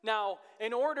Now,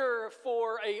 in order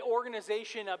for an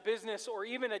organization, a business, or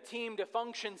even a team to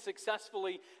function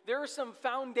successfully, there are some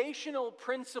foundational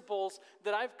principles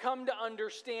that I've come to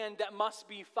understand that must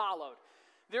be followed.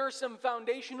 There are some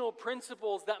foundational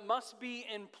principles that must be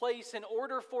in place in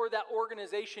order for that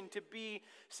organization to be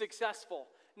successful.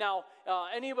 Now,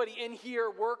 anybody in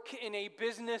here work in a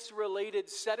business-related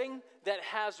setting that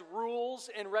has rules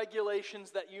and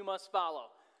regulations that you must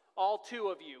follow? All two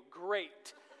of you,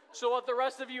 great. So what the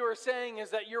rest of you are saying is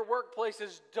that your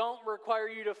workplaces don't require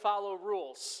you to follow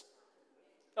rules.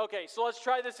 Okay, so let's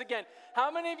try this again.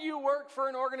 How many of you work for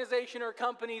an organization or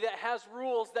company that has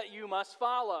rules that you must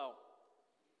follow?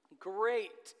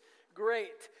 Great,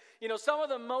 great. You know, some of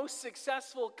the most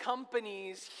successful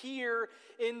companies here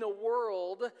in the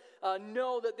world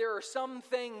know that there are some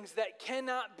things that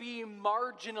cannot be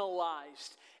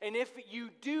marginalized. And if you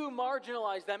do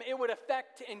marginalize them, it would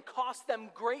affect and cost them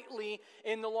greatly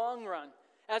in the long run.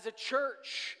 As a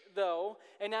church, though,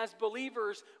 and as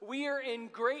believers, we are in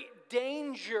great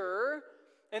danger,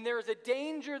 and there is a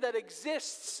danger that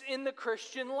exists in the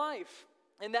Christian life.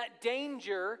 And that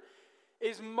danger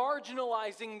is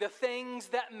marginalizing the things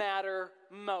that matter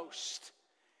most.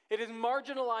 It is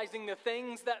marginalizing the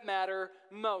things that matter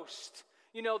most.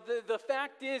 You know, the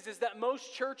fact is that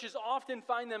most churches often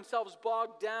find themselves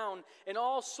bogged down in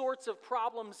all sorts of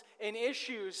problems and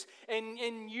issues.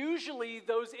 And usually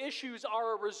those issues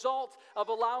are a result of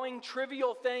allowing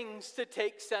trivial things to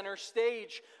take center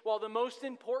stage, while the most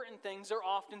important things are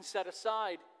often set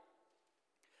aside.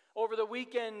 Over the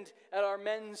weekend at our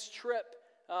men's trip,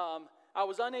 I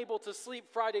was unable to sleep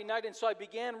Friday night, and so I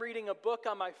began reading a book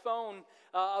on my phone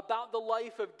about the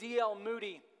life of D.L.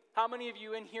 Moody. How many of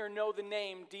you in here know the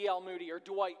name D.L. Moody or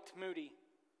Dwight Moody?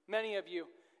 Many of you.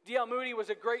 D.L. Moody was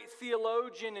a great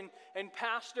theologian and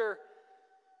pastor.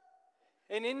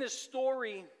 And in this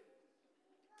story,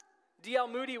 D.L.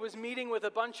 Moody was meeting with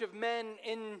a bunch of men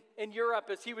in Europe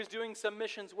as he was doing some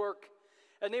missions work.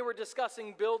 And they were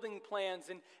discussing building plans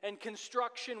and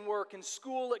construction work and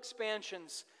school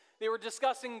expansions. They were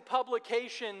discussing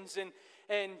publications,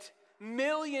 and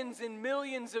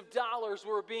millions of dollars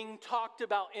were being talked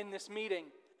about in this meeting.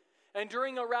 And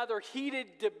during a rather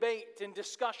heated debate and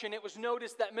discussion, it was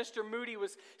noticed that Mr. Moody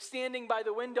was standing by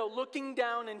the window looking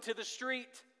down into the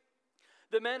street.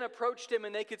 The men approached him,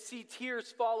 and they could see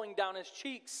tears falling down his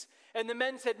cheeks. And the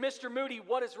men said, "Mr. Moody,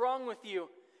 what is wrong with you?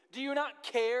 Do you not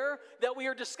care that we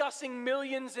are discussing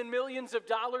millions and millions of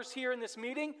dollars here in this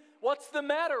meeting? What's the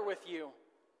matter with you?"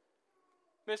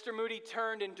 Mr. Moody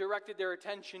turned and directed their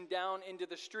attention down into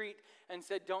the street and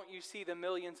said, "Don't you see the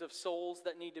millions of souls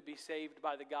that need to be saved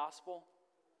by the gospel?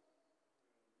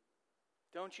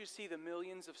 Don't you see the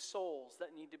millions of souls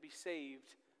that need to be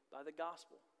saved by the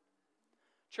gospel?"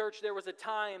 Church, there was a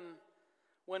time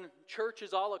when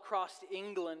churches all across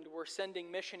England were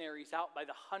sending missionaries out by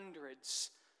the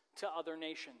hundreds to other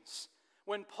nations.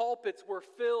 When pulpits were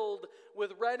filled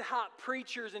with red-hot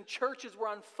preachers and churches were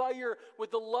on fire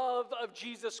with the love of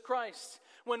Jesus Christ.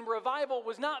 When revival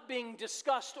was not being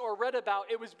discussed or read about,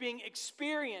 it was being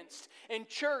experienced in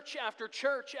church after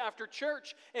church after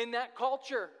church in that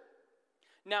culture.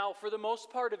 Now, for the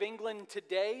most part of England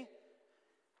today,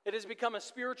 it has become a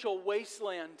spiritual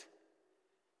wasteland.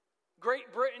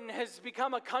 Great Britain has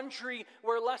become a country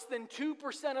where less than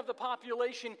 2% of the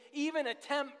population even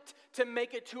attempt to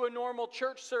make it to a normal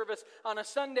church service on a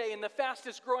Sunday, and the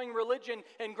fastest growing religion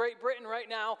in Great Britain right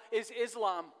now is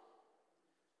Islam.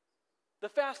 The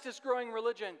fastest growing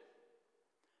religion.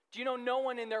 Do you know no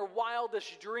one in their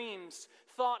wildest dreams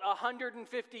thought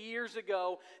 150 years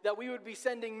ago that we would be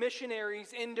sending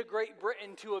missionaries into Great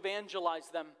Britain to evangelize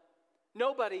them?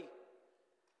 Nobody.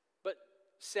 But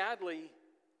sadly,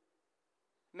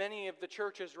 many of the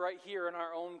churches right here in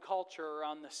our own culture are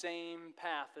on the same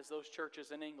path as those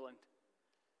churches in England.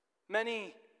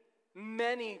 Many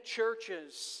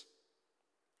churches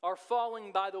are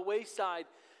falling by the wayside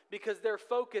because their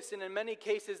focus, and in many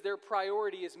cases their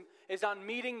priority, is on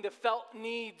meeting the felt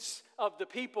needs of the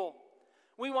people.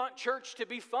 We want church to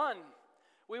be fun.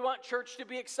 We want church to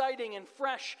be exciting and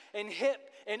fresh and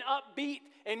hip and upbeat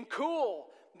and cool.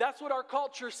 That's what our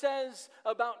culture says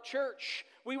about church.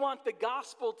 We want the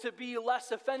gospel to be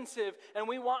less offensive, and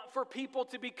we want for people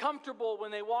to be comfortable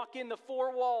when they walk in the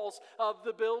four walls of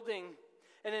the building.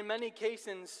 And in many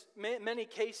cases,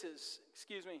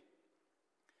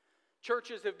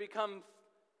 churches have become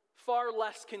far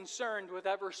less concerned with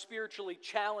ever spiritually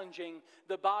challenging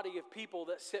the body of people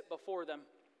that sit before them.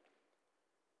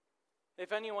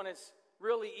 If anyone is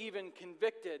really even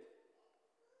convicted,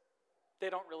 they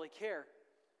don't really care.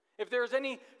 If there's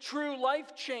any true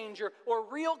life change or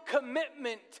real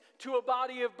commitment to a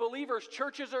body of believers,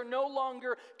 churches are no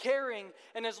longer caring.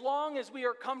 And as long as we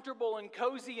are comfortable and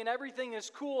cozy and everything is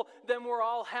cool, then we're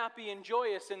all happy and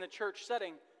joyous in the church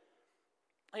setting.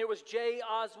 It was J.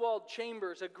 Oswald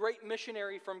Chambers, a great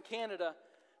missionary from Canada,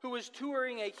 who was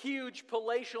touring a huge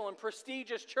palatial and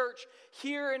prestigious church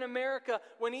here in America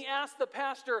when he asked the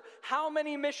pastor, "How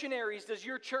many missionaries does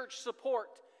your church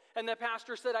support?" And the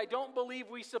pastor said, "I don't believe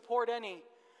we support any."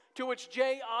 To which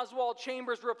J. Oswald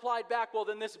Chambers replied back, "Well,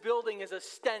 then this building is a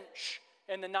stench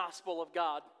in the gospel of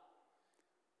God."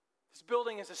 This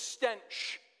building is a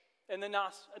stench in the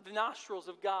nostrils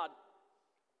of God.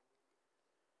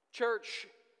 Church,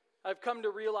 I've come to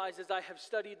realize as I have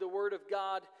studied the Word of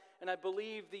God, and I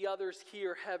believe the others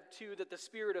here have too, that the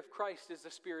Spirit of Christ is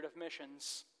the Spirit of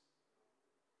missions.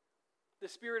 The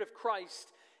Spirit of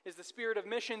Christ is the Spirit of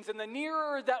missions, and the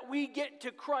nearer that we get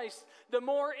to Christ, the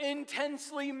more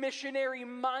intensely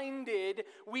missionary-minded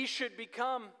we should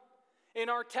become. In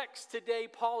our text today,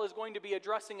 Paul is going to be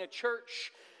addressing a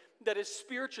church that is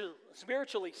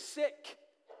spiritually sick.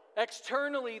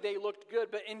 Externally, they looked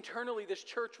good, but internally, this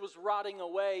church was rotting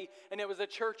away, and it was a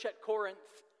church at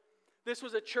Corinth. This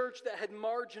was a church that had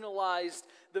marginalized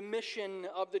the mission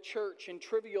of the church, and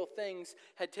trivial things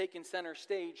had taken center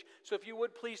stage. So if you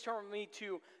would please turn with me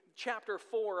to chapter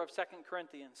 4 of 2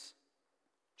 Corinthians.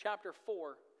 Chapter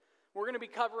 4. We're going to be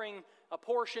covering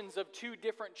portions of 2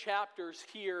 different chapters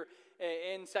here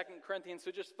in 2 Corinthians,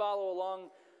 so just follow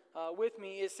along with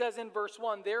me. It says in verse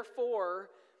 1,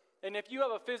 "Therefore," and if you have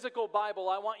a physical Bible,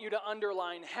 I want you to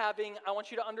underline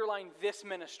this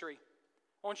ministry.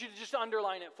 I want you to just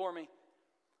underline it for me.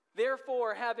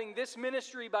 "Therefore, having this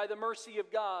ministry by the mercy of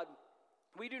God,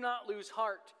 we do not lose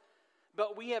heart,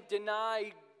 but we have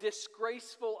denied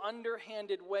disgraceful,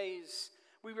 underhanded ways.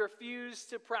 We refuse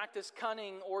to practice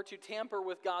cunning or to tamper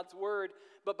with God's word,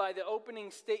 but by the opening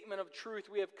statement of truth,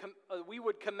 we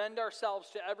would commend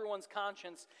ourselves to everyone's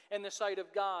conscience in the sight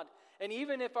of God. And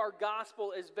even if our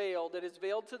gospel is veiled, it is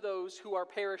veiled to those who are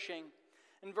perishing."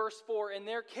 In verse 4, "In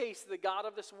their case, the God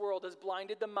of this world has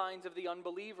blinded the minds of the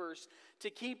unbelievers to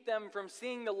keep them from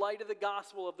seeing the light of the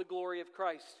gospel of the glory of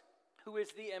Christ, who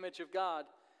is the image of God.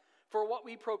 For what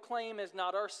we proclaim is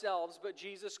not ourselves, but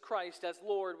Jesus Christ as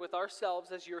Lord, with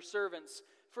ourselves as your servants,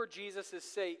 for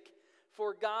Jesus' sake.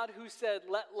 For God, who said,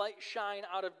 'Let light shine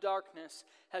out of darkness,'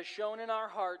 has shown in our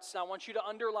hearts," I want you to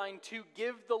underline, "to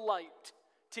give the light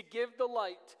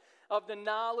of the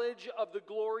knowledge of the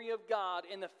glory of God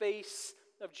in the face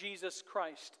of Jesus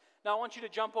Christ." Now I want you to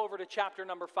jump over to chapter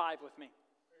number 5 with me.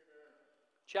 Amen.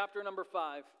 Chapter number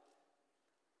 5.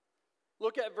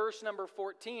 Look at verse number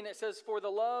 14. It says, "For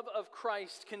the love of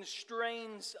Christ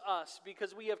constrains us,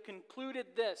 because we have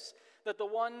concluded this, that the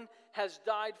one has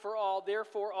died for all,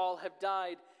 therefore all have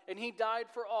died. And he died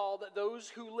for all, that those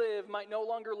who live might no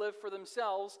longer live for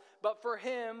themselves, but for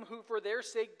him who for their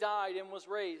sake died and was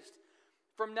raised.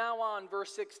 From now on,"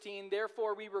 verse 16,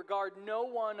 "therefore we regard no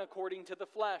one according to the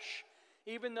flesh,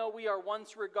 even though we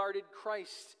once regarded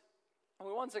Christ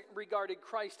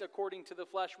according to the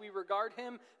flesh. We regard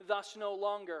him thus no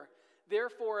longer.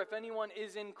 Therefore, if anyone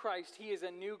is in Christ, he is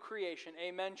a new creation."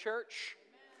 Amen, church?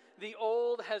 Amen. "The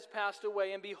old has passed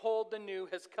away, and behold, the new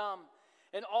has come.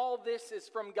 And all this is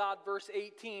from God," verse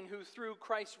 18, "who through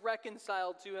Christ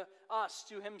reconciled to us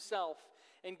to himself,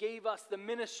 and gave us the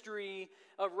ministry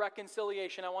of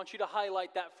reconciliation." I want you to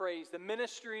highlight that phrase, the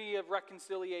ministry of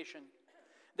reconciliation.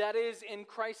 "That is, in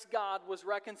Christ God was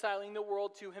reconciling the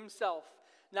world to himself,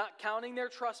 not counting their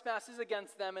trespasses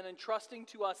against them, and entrusting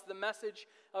to us the message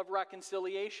of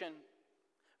reconciliation."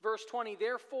 Verse 20,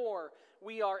 "Therefore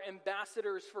we are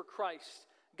ambassadors for Christ,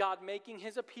 God making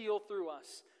his appeal through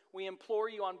us. We implore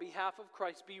you on behalf of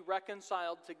Christ, be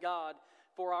reconciled to God.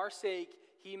 For our sake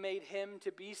he made him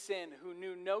to be sin who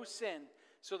knew no sin,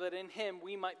 so that in him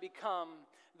we might become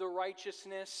the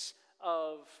righteousness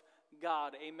of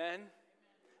God." Amen?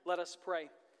 Let us pray.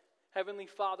 Heavenly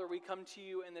Father, we come to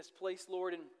you in this place,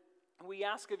 Lord, and we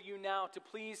ask of you now to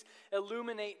please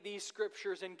illuminate these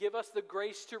scriptures and give us the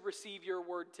grace to receive your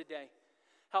word today.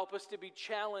 Help us to be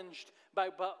challenged by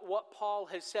what Paul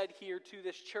has said here to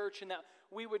this church, and that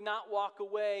we would not walk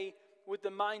away with the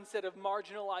mindset of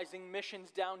marginalizing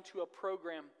missions down to a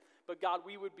program. But God,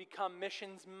 we would become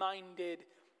missions-minded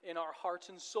in our hearts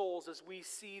and souls as we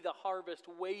see the harvest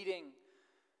waiting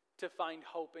to find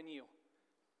hope in you.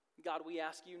 God, we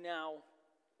ask you now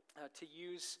to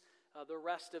use the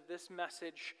rest of this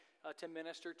message to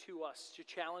minister to us, to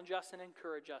challenge us and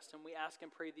encourage us. And we ask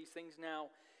and pray these things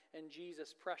now in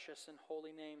Jesus' precious and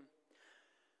holy name.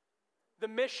 The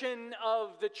mission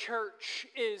of the church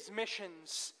is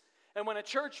missions. And when a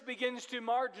church begins to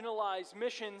marginalize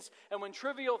missions, and when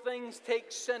trivial things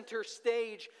take center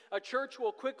stage, a church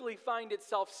will quickly find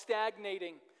itself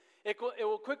stagnating. It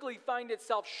will quickly find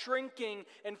itself shrinking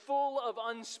and full of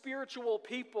unspiritual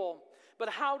people. But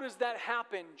how does that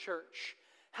happen, church?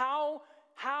 How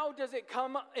does it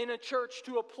come in a church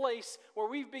to a place where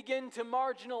we begin to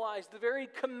marginalize the very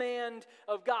command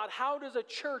of God? How does a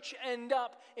church end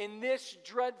up in this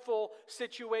dreadful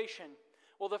situation?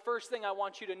 Well, the first thing I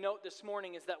want you to note this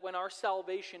morning is that when our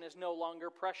salvation is no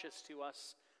longer precious to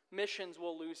us, missions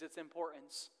will lose its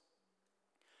importance.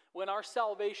 When our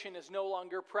salvation is no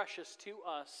longer precious to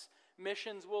us,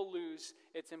 missions will lose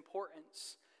its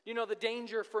importance. You know, the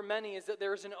danger for many is that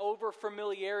there is an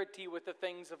over-familiarity with the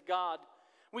things of God.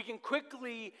 We can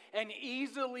quickly and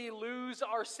easily lose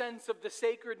our sense of the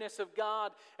sacredness of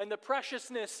God and the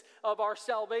preciousness of our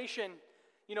salvation.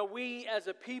 You know, we as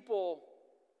a people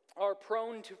are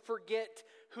prone to forget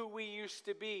who we used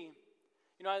to be.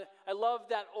 You know, I love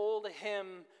that old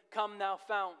hymn, Come Thou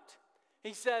Fount.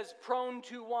 He says, prone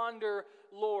to wander,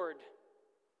 Lord.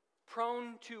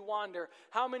 Prone to wander.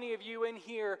 How many of you in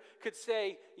here could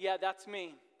say, yeah, that's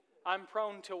me. I'm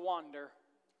prone to wander.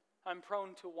 I'm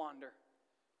prone to wander.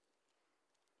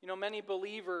 You know, many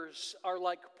believers are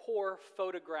like poor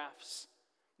photographs.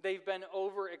 They've been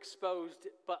overexposed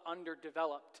but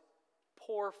underdeveloped.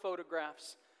 Poor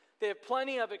photographs. They have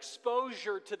plenty of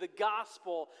exposure to the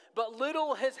gospel, but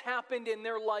little has happened in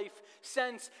their life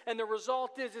since. And the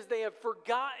result is they have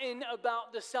forgotten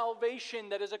about the salvation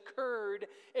that has occurred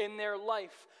in their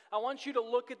life. I want you to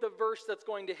look at the verse that's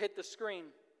going to hit the screen.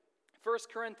 1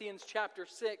 Corinthians chapter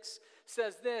 6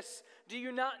 says this, do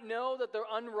you not know that the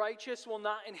unrighteous will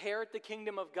not inherit the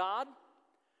kingdom of God?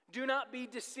 Do not be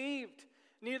deceived.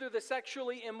 Neither the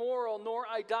sexually immoral, nor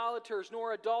idolaters,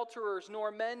 nor adulterers,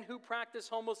 nor men who practice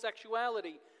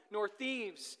homosexuality, nor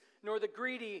thieves, nor the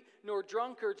greedy, nor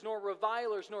drunkards, nor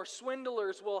revilers, nor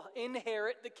swindlers will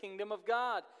inherit the kingdom of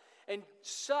God. And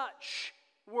such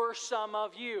were some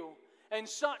of you. And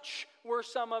such were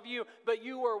some of you. But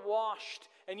you were washed,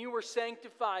 and you were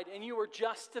sanctified, and you were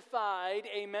justified,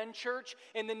 amen, church,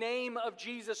 in the name of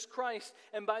Jesus Christ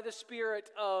and by the Spirit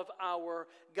of our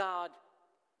God.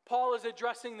 Paul is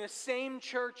addressing the same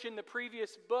church in the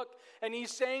previous book, and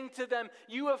he's saying to them,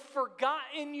 you have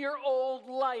forgotten your old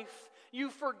life.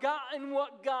 You've forgotten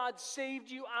what God saved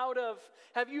you out of.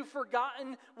 Have you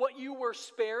forgotten what you were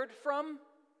spared from?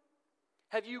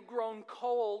 Have you grown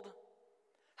cold?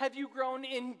 Have you grown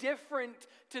indifferent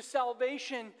to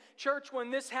salvation? Church,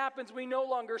 when this happens, we no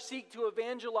longer seek to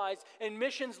evangelize, and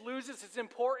missions loses its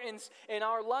importance in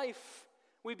our life.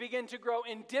 We begin to grow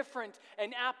indifferent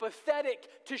and apathetic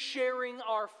to sharing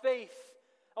our faith.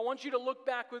 I want you to look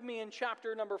back with me in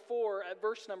chapter number 4 at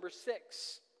verse number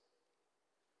 6.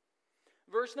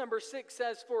 Verse number 6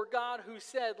 says, for God who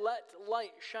said, let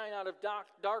light shine out of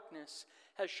darkness,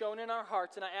 has shone in our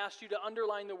hearts. And I asked you to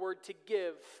underline the word to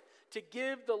give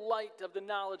the light of the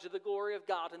knowledge of the glory of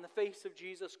God in the face of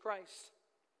Jesus Christ.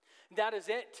 That is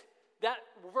it. That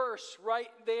verse right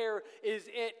there is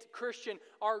it, Christian.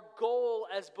 Our goal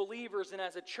as believers and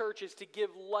as a church is to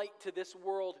give light to this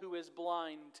world who is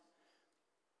blind.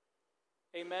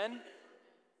 Amen?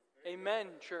 Amen,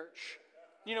 church.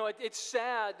 You know, it's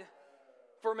sad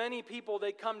for many people.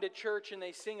 They come to church and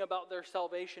they sing about their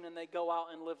salvation and they go out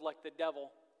and live like the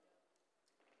devil.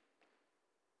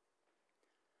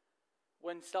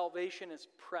 When salvation is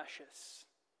precious,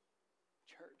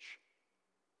 church,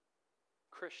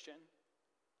 Christian,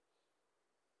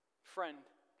 friend,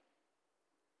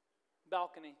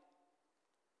 balcony,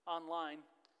 online,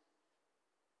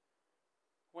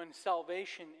 when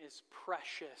salvation is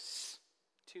precious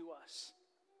to us,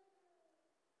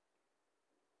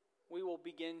 we will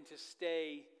begin to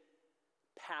stay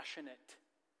passionate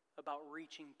about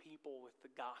reaching people with the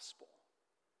gospel.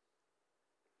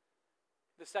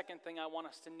 The second thing I want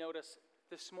us to notice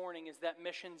this morning is that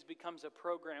missions becomes a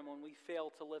program when we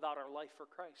fail to live out our life for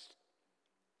Christ.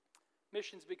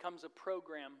 Missions becomes a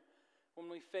program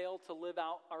when we fail to live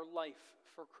out our life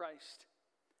for Christ.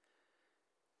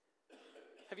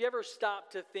 Have you ever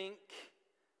stopped to think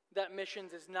that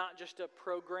missions is not just a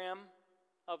program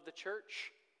of the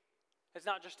church? It's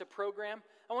not just a program.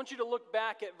 I want you to look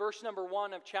back at verse number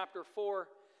 1 of chapter 4.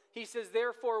 He says,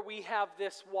 therefore we have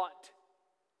this what?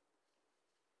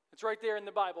 It's right there in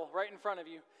the Bible, right in front of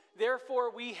you. Therefore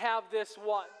we have this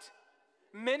what?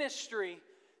 Ministry.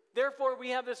 Therefore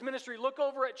we have this ministry. Look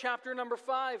over at chapter number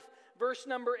 5, verse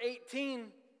number 18.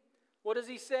 What does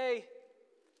he say?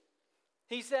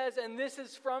 He says, and this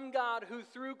is from God who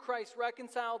through Christ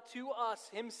reconciled to us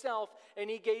himself, and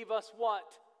he gave us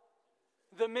what?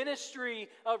 the ministry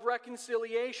of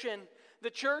reconciliation. The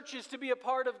church is to be a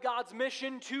part of God's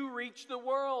mission to reach the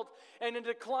world. And a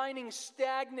declining,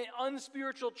 stagnant,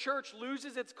 unspiritual church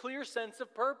loses its clear sense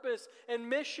of purpose and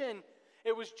mission.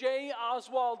 It was J.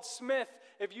 Oswald Smith.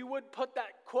 If you would put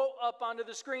that quote up onto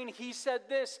the screen, he said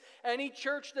this: "Any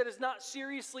church that is not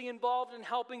seriously involved in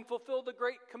helping fulfill the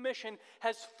Great Commission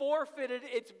has forfeited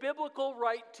its biblical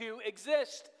right to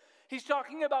exist." He's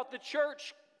talking about the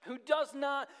church who does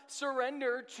not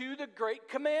surrender to the Great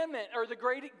Commandment or the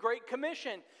Great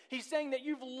Commission. He's saying that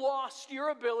you've lost your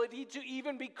ability to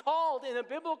even be called, in a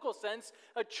biblical sense,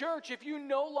 a church if you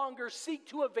no longer seek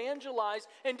to evangelize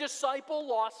and disciple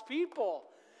lost people.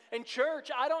 And church,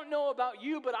 I don't know about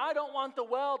you, but I don't want the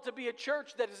Well to be a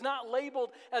church that is not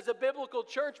labeled as a biblical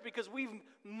church because we've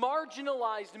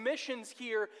marginalized missions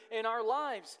here in our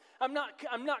lives. I'm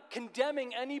not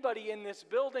condemning anybody in this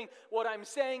building. What I'm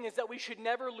saying is that we should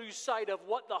never lose sight of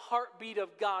what the heartbeat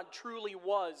of God truly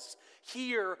was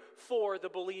here for the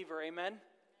believer. Amen?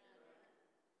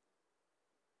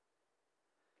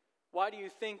 Why do you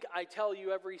think I tell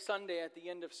you every Sunday at the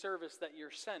end of service that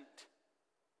you're sent?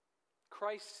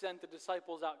 Christ sent the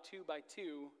disciples out 2 by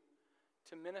 2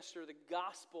 to minister the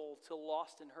gospel to a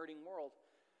lost and hurting world.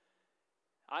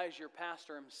 I, as your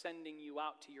pastor, am sending you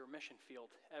out to your mission field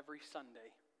every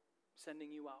Sunday. Sending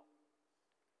you out.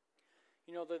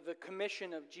 You know, the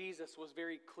commission of Jesus was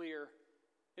very clear.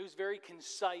 It was very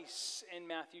concise in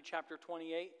Matthew chapter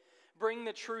 28. Bring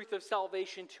the truth of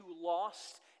salvation to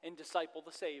lost and disciple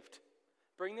the saved.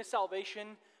 Bring the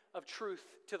salvation of truth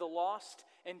to the lost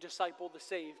and disciple the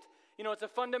saved. You know, it's a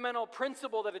fundamental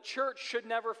principle that a church should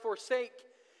never forsake.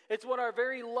 It's what our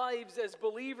very lives as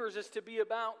believers is to be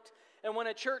about. And when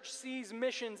a church sees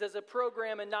missions as a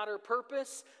program and not her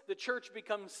purpose, the church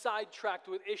becomes sidetracked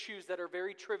with issues that are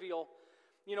very trivial.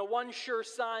 You know, one sure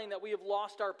sign that we have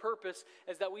lost our purpose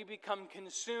is that we become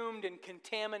consumed and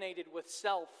contaminated with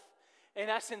self. In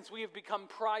essence, we have become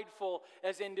prideful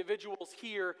as individuals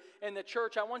here in the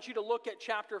church. I want you to look at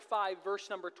chapter 5, verse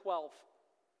number 12.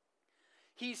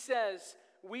 He says,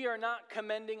 "We are not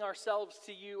commending ourselves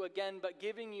to you again, but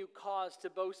giving you cause to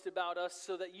boast about us,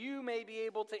 so that you may be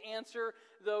able to answer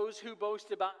those who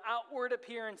boast about outward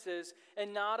appearances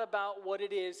and not about what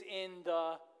it is in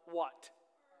the" what?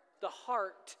 The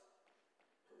heart.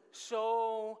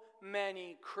 So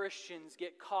many Christians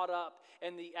get caught up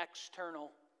in the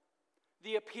external,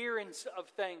 the appearance of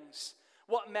things.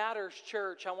 What matters,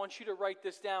 church, I want you to write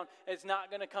this down. It's not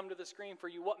going to come to the screen for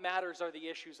you. What matters are the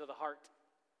issues of the heart.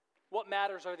 What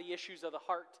matters are the issues of the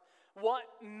heart.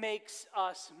 What makes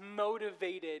us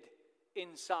motivated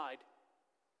inside?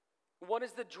 What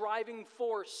is the driving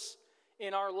force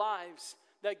in our lives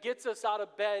that gets us out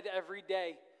of bed every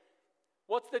day?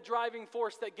 What's the driving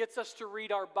force that gets us to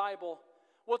read our Bible?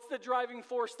 What's the driving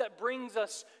force that brings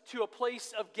us to a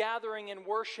place of gathering and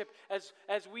worship as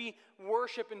we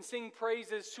worship and sing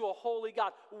praises to a holy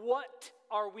God? What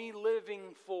are we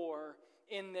living for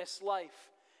in this life?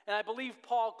 And I believe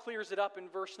Paul clears it up in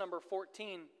verse number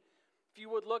 14. If you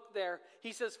would look there,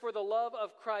 he says, "For the love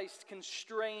of Christ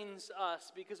constrains us,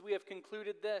 because we have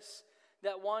concluded this,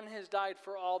 that one has died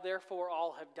for all, therefore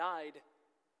all have died."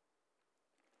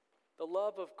 The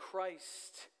love of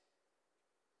Christ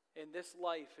in this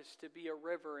life is to be a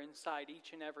river inside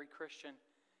each and every Christian.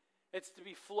 It's to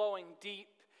be flowing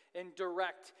deep and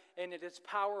direct, and it is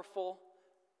powerful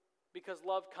because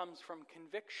love comes from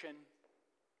conviction.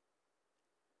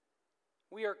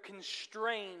 We are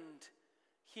constrained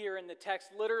here in the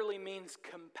text, literally means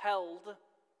compelled.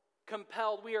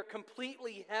 Compelled. We are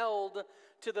completely held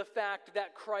to the fact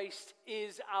that Christ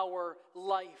is our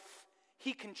life.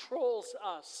 He controls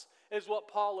us, is what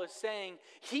Paul is saying.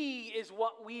 He is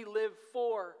what we live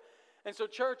for. And so,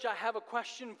 church, I have a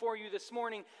question for you this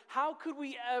morning. How could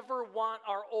we ever want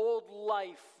our old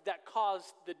life that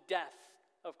caused the death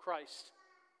of Christ?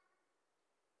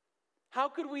 How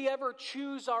could we ever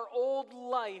choose our old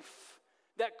life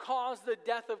that caused the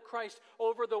death of Christ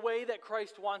over the way that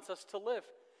Christ wants us to live?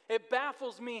 It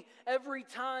baffles me every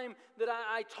time that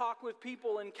I talk with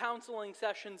people in counseling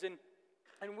sessions and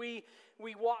we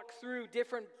walk through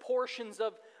different portions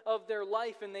of their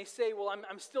life, and they say, well,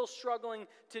 I'm still struggling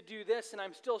to do this, and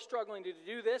I'm still struggling to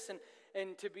do this.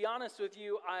 And to be honest with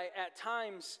you, I at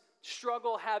times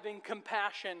struggle having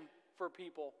compassion for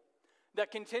people that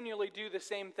continually do the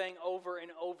same thing over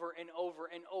and over and over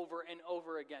and over and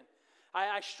over again.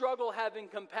 I struggle having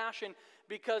compassion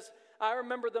because I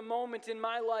remember the moment in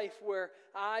my life where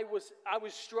I was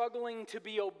struggling to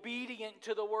be obedient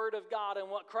to the Word of God and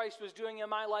what Christ was doing in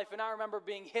my life, and I remember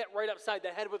being hit right upside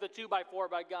the head with a 2x4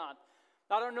 by God.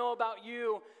 I don't know about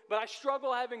you, but I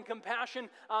struggle having compassion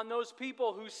on those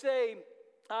people who say,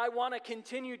 I want to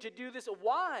continue to do this.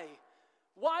 Why?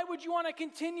 Why would you want to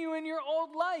continue in your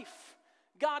old life?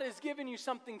 God has given you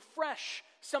something fresh,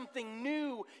 something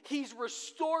new. He's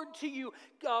restored to you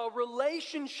a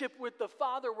relationship with the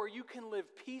Father where you can live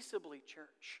peaceably,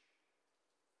 church.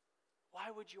 Why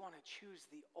would you want to choose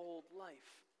the old life?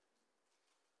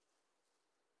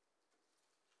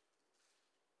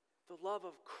 The love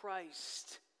of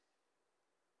Christ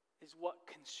is what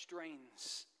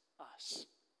constrains us.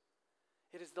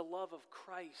 It is the love of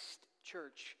Christ,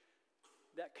 church,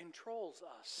 that controls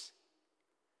us.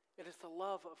 It is the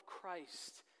love of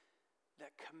Christ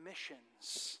that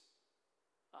commissions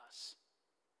us.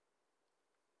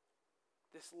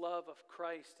 This love of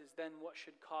Christ is then what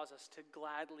should cause us to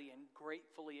gladly and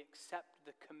gratefully accept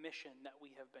the commission that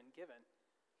we have been given.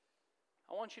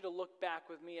 I want you to look back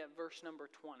with me at verse number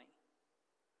 20.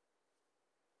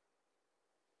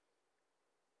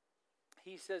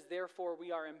 He says, therefore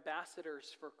we are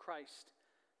ambassadors for Christ,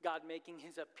 God making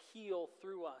his appeal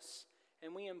through us.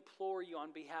 And we implore you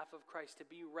on behalf of Christ to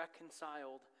be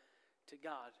reconciled to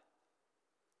God.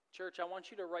 Church, I want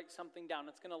you to write something down.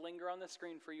 It's going to linger on the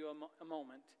screen for you a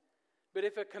moment. But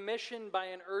if a commission by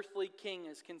an earthly king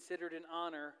is considered an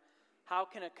honor, how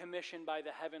can a commission by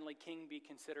the heavenly king be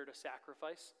considered a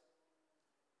sacrifice?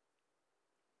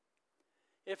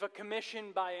 If a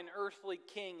commission by an earthly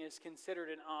king is considered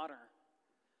an honor,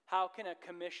 how can a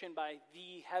commission by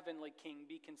the heavenly king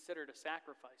be considered a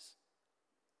sacrifice?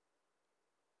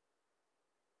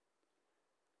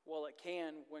 Well, it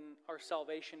can when our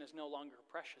salvation is no longer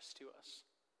precious to us.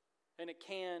 And it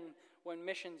can when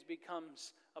missions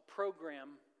becomes a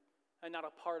program and not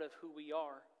a part of who we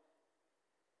are.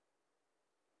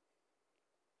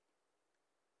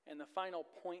 And the final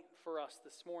point for us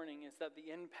this morning is that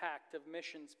the impact of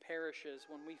missions perishes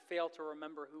when we fail to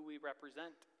remember who we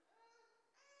represent.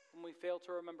 When we fail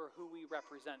to remember who we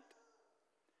represent.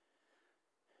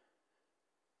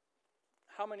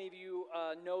 How many of you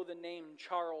know the name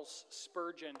Charles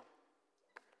Spurgeon?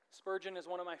 Spurgeon is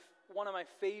one of my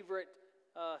favorite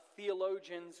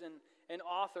theologians and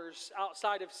authors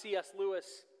outside of C.S.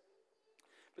 Lewis.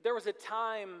 But there was a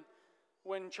time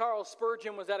when Charles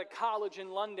Spurgeon was at a college in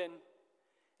London,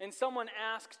 and someone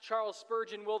asked Charles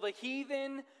Spurgeon, will the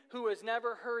heathen who has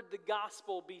never heard the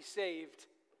gospel be saved?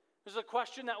 There's a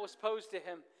question that was posed to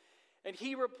him. And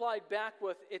he replied back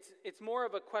with, it's more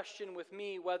of a question with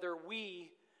me whether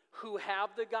we who have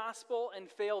the gospel and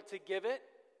fail to give it,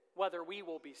 whether we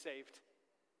will be saved.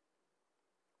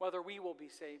 Whether we will be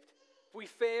saved. If we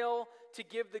fail to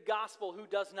give the gospel who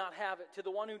does not have it, to the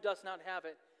one who does not have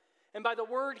it. And by the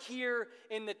word here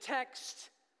in the text,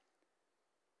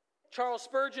 Charles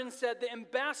Spurgeon said the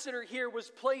ambassador here was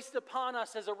placed upon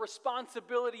us as a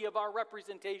responsibility of our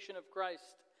representation of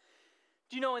Christ.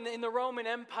 Do you know, in the Roman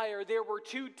Empire, there were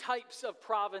two types of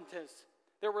provinces.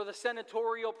 There were the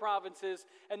senatorial provinces,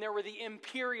 and there were the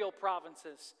imperial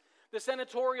provinces. The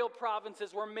senatorial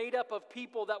provinces were made up of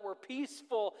people that were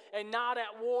peaceful and not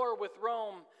at war with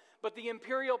Rome. But the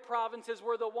imperial provinces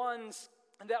were the ones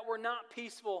that were not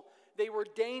peaceful. They were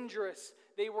dangerous.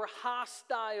 They were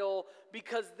hostile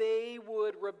because they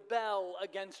would rebel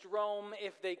against Rome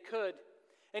if they could.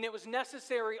 And it was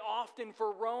necessary often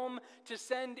for Rome to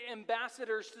send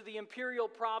ambassadors to the imperial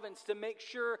province to make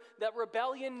sure that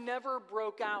rebellion never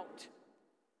broke out.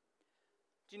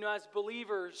 Do you know, as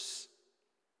believers,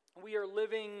 we are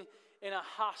living in a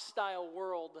hostile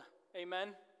world. Amen?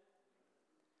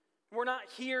 We're not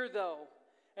here, though,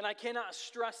 and I cannot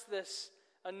stress this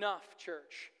enough,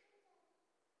 church.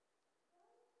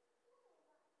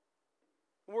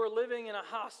 We're living in a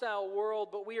hostile world,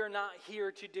 but we are not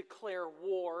here to declare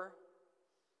war.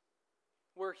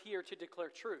 We're here to declare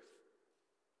truth.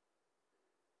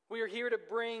 We are here to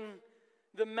bring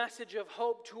the message of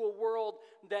hope to a world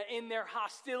that in their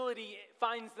hostility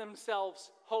finds themselves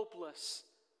hopeless.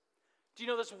 Do you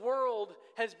know this world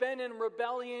has been in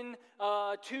rebellion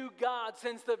to God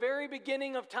since the very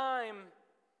beginning of time?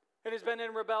 It has been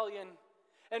in rebellion.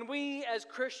 And we as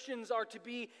Christians are to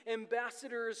be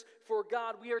ambassadors for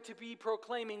God. We are to be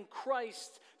proclaiming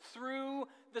Christ through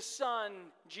the Son,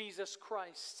 Jesus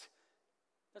Christ.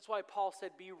 That's why Paul said,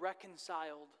 be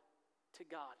reconciled to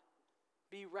God.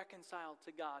 Be reconciled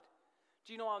to God.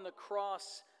 Do you know on the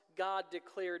cross, God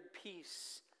declared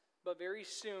peace, but very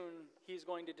soon He's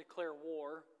going to declare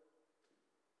war.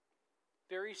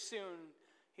 Very soon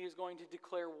He is going to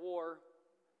declare war.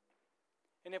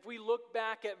 And if we look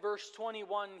back at verse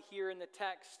 21 here in the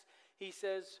text, he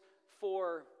says,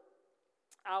 for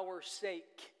our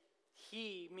sake,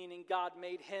 He, meaning God,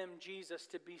 made him, Jesus,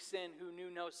 to be sin who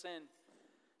knew no sin,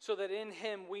 so that in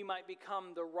him we might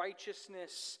become the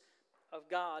righteousness of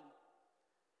God.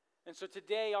 And so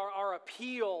today our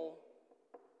appeal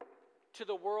to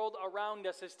the world around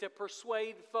us is to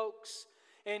persuade folks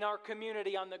in our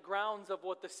community on the grounds of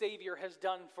what the Savior has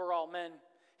done for all men.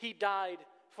 He died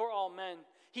for all men.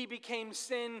 He became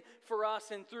sin for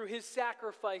us, and through his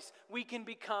sacrifice, we can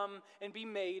become and be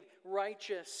made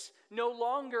righteous. No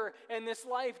longer in this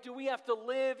life do we have to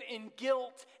live in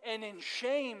guilt and in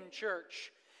shame,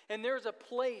 church. And there's a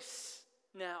place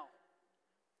now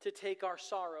to take our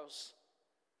sorrows.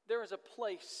 There is a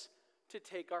place to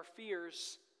take our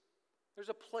fears. There's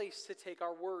a place to take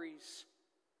our worries.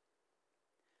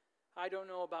 I don't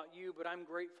know about you, but I'm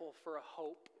grateful for a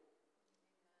hope.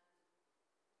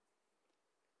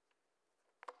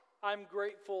 I'm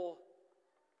grateful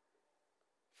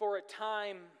for a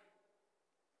time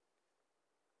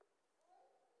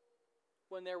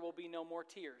when there will be no more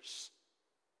tears.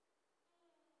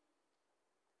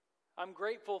 I'm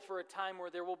grateful for a time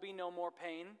where there will be no more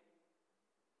pain.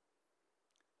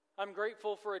 I'm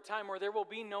grateful for a time where there will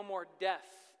be no more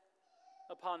death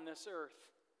upon this earth.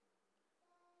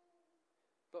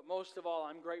 But most of all,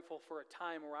 I'm grateful for a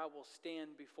time where I will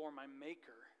stand before my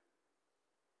Maker.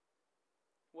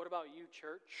 What about you,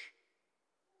 church?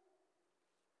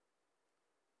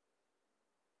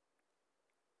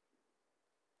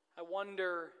 I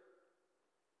wonder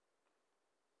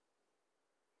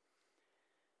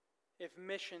if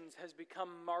missions has become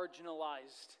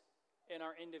marginalized in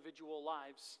our individual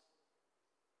lives.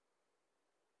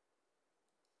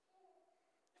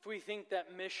 If we think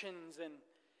that missions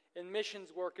and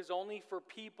missions work is only for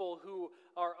people who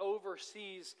are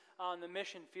overseas on the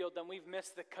mission field, then we've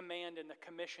missed the command and the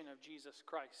commission of Jesus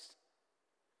Christ.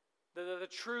 The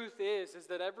truth is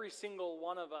that every single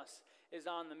one of us is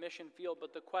on the mission field,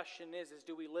 but the question is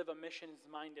do we live a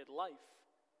missions-minded life?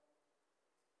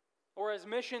 Or has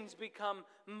missions become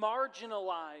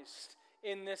marginalized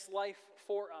in this life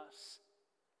for us?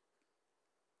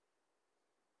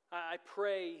 I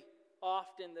pray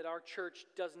often that our church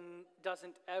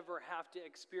doesn't ever have to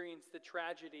experience the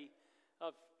tragedy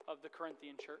of the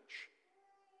Corinthian church.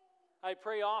 I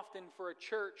pray often for a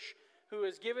church who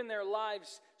has given their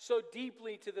lives so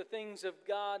deeply to the things of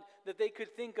God that they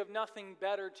could think of nothing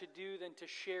better to do than to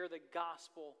share the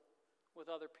gospel with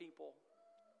other people.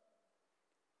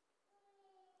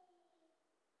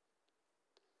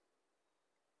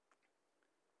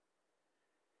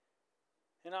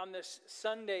 And on this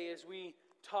Sunday, as we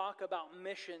talk about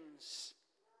missions,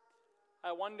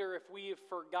 I wonder if we have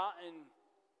forgotten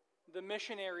the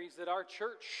missionaries that our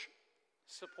church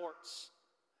supports.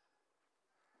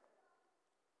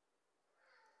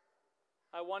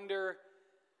 I wonder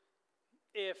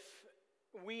if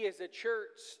we as a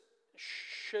church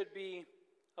should be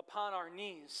upon our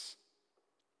knees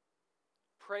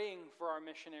praying for our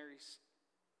missionaries.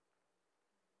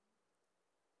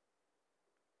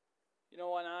 You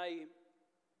know,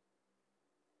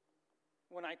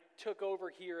 when I took over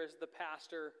here as the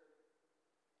pastor,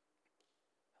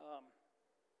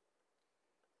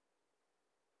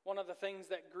 one of the things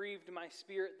that grieved my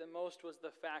spirit the most was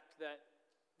the fact that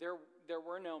there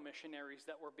were no missionaries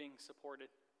that were being supported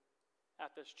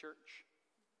at this church.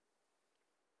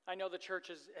 I know the church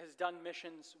has done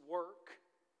missions work,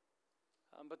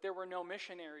 but there were no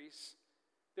missionaries.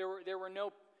 There were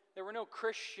no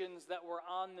Christians that were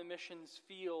on the missions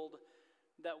field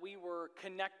that we were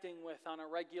connecting with on a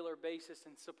regular basis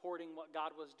and supporting what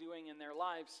God was doing in their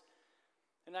lives.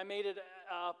 And I made it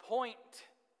a point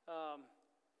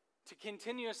to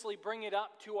continuously bring it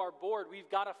up to our board. We've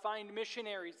got to find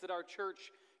missionaries that our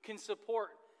church can support.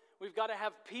 We've got to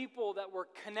have people that we're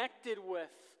connected with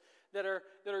that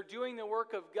are doing the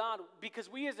work of God, because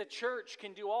we as a church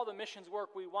can do all the missions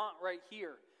work we want right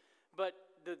here. But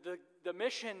the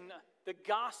mission, the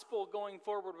gospel going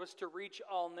forward was to reach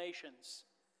all nations.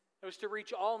 It was to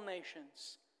reach all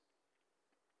nations.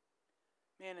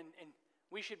 Man, and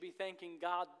we should be thanking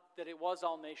God that it was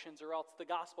all nations, or else the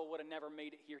gospel would have never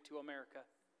made it here to America.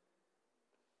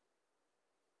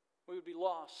 We would be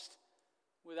lost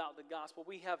without the gospel.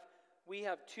 We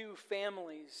have two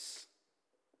families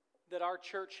that our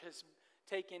church has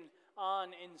taken on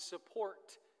in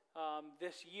support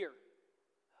this year.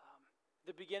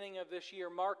 The beginning of this year,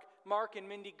 Mark and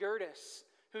Mindy Gertis,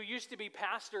 who used to be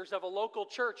pastors of a local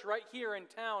church right here in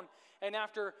town, and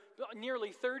after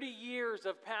nearly 30 years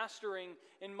of pastoring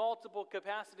in multiple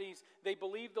capacities, they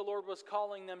believed the Lord was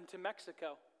calling them to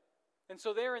Mexico. And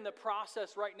so they're in the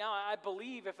process right now. I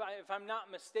believe, if I'm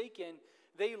not mistaken,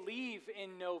 they leave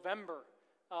in November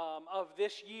of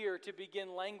this year to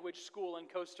begin language school in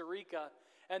Costa Rica.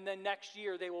 And then next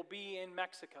year they will be in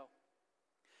Mexico.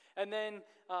 And then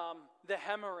the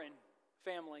Hemerin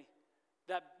family,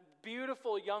 that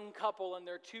beautiful young couple and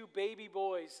their 2 baby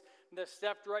boys that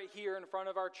stepped right here in front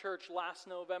of our church last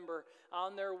November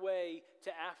on their way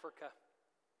to Africa.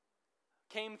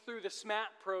 Came through the SMAT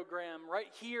program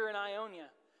right here in Ionia.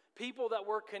 People that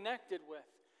we're connected with.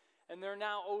 And they're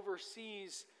now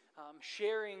overseas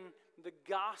sharing the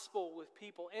gospel with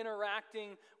people,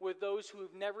 interacting with those who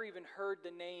have never even heard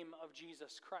the name of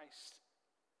Jesus Christ.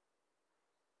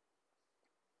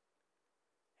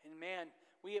 And man,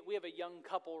 we have a young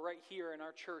couple right here in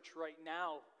our church right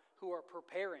now who are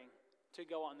preparing to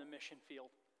go on the mission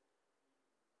field.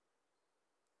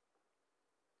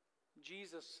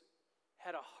 Jesus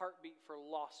had a heartbeat for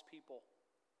lost people.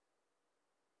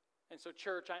 And so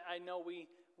church, I know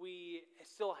we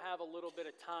still have a little bit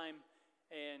of time.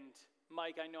 And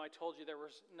Mike, I know I told you there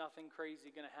was nothing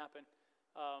crazy going to happen.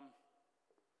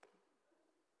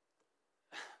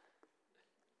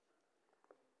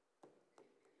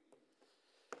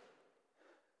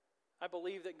 I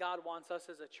believe that God wants us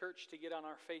as a church to get on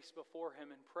our face before Him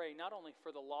and pray, not only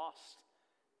for the lost,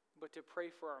 but to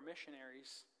pray for our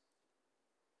missionaries.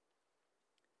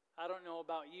 I don't know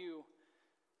about you,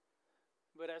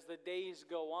 but as the days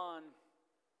go on,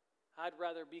 I'd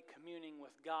rather be communing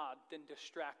with God than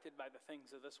distracted by the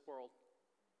things of this world.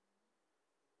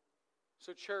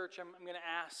 So church, I'm going to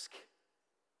ask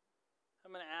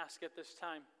at this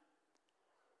time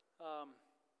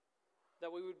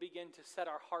that we would begin to set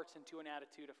our hearts into an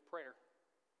attitude of prayer.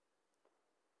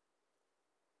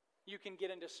 You can get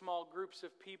into small groups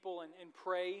of people and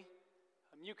pray.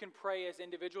 You can pray as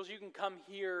individuals. You can come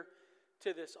here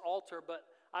to this altar, but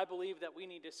I believe that we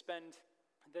need to spend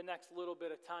the next little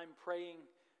bit of time praying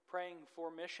for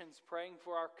missions, praying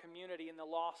for our community and the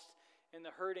lost and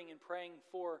the hurting, and praying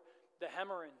for the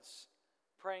Hemerins,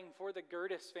 praying for the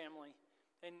Gertis family.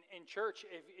 And in church,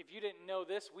 if you didn't know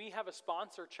this, we have a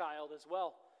sponsor child as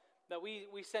well that we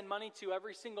send money to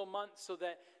every single month so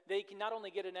that they can not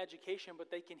only get an education, but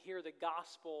they can hear the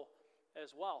gospel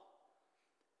as well.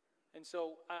 And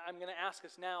so I'm going to ask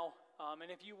us now, and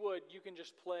if you would, you can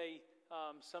just play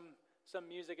some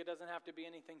music. It doesn't have to be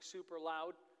anything super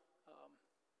loud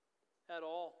at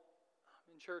all.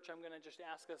 In church, I'm going to just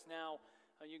ask us now,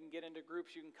 you can get into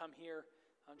groups, you can come here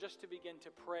just to begin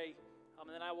to pray. And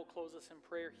then I will close us in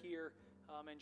prayer here. And